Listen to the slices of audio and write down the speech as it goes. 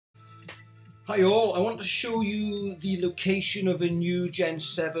Hi all, I want to show you the location of a new Gen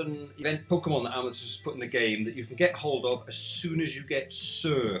 7 event Pokemon that Amethyst put in the game that you can get hold of as soon as you get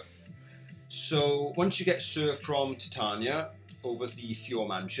Surf. So once you get Surf from Titania over at the Fjord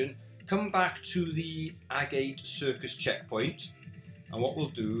Mansion, come back to the Agate Circus checkpoint, and what we'll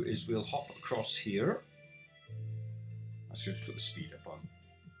do is we'll hop across here. Let's just put the speed up on.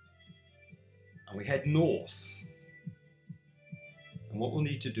 And we head north. And what we'll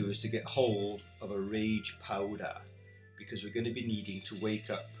need to do is to get hold of a Rage Powder, because we're going to be needing to wake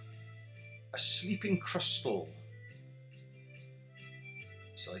up a sleeping Crustal.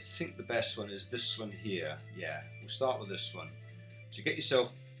 So I think the best one is this one here. Yeah, we'll start with this one. So get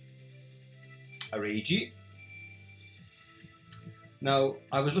yourself a Ragey. Now,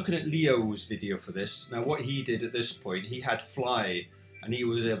 I was looking at Leo's video for this. Now, what he did at this point, he had Fly, and he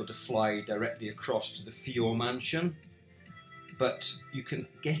was able to fly directly across to the Fjord Mansion. But you can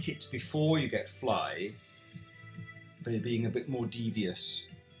get it before you get Fly by being a bit more devious.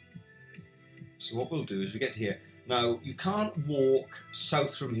 So what we'll do is we get to here. Now, you can't walk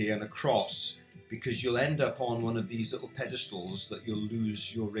south from here and across, because you'll end up on one of these little pedestals that you'll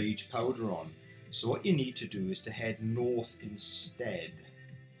lose your Rage Powder on. So what you need to do is to head north instead.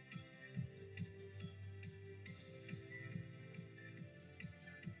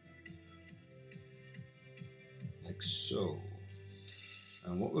 Like so.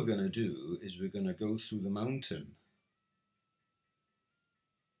 And what we're going to do is we're going to go through the mountain.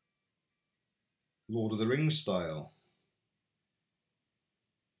 Lord of the Rings style.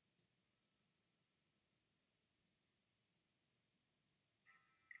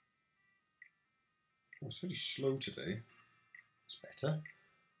 Oh, it's very slow today. It's better.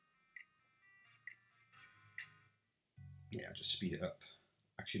 Yeah, I'll just speed it up.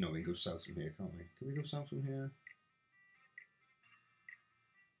 Actually, no, we can go south from here, can't we? Can we go south from here?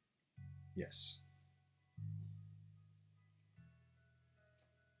 Yes.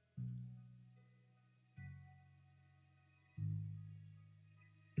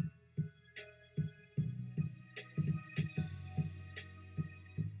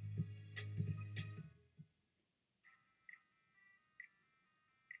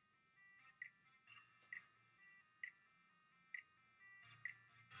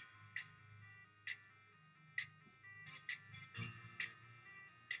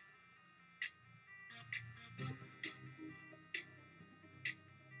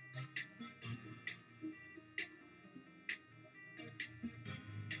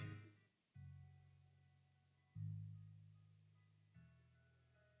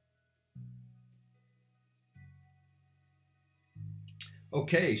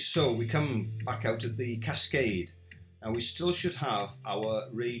 Okay, so we come back out of the cascade. Now we still should have our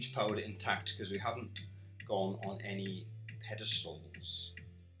Rage Powder intact because we haven't gone on any pedestals.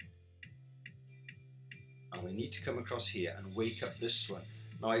 And we need to come across here and wake up this one.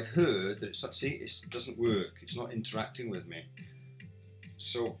 Now I've heard that it doesn't work, it's not interacting with me.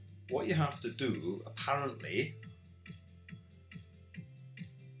 So what you have to do, apparently,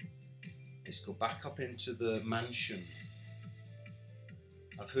 is go back up into the mansion.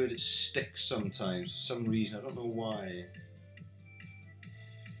 I've heard it sticks sometimes, for some reason, I don't know why.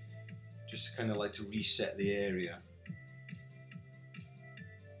 Just to kind of like to reset the area.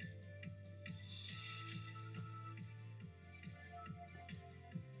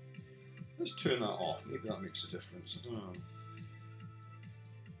 Let's turn that off, maybe that makes a difference, I don't know.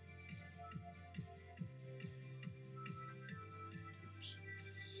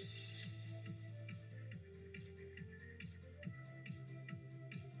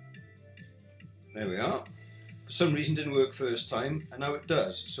 There we are. For some reason didn't work first time, and now it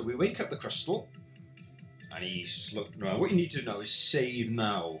does. So we wake up the Crustal, and he's now what you need to know is save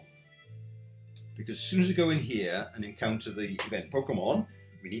now. Because as soon as we go in here and encounter the event Pokemon,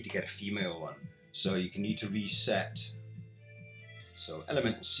 we need to get a female one. So you can need to reset. So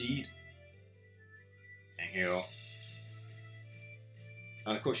Elemental Seed. Thank you.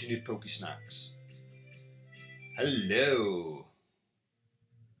 And of course you need Poke Snacks. Hello.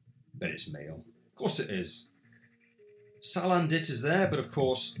 But it's male. Of course it is. Salandit is there, but of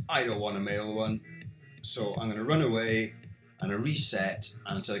course I don't want a male one. So I'm going to run away and a reset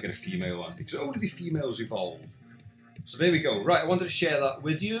until I get a female one, because only the females evolve. So there we go. Right, I wanted to share that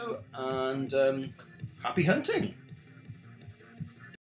with you, and happy hunting.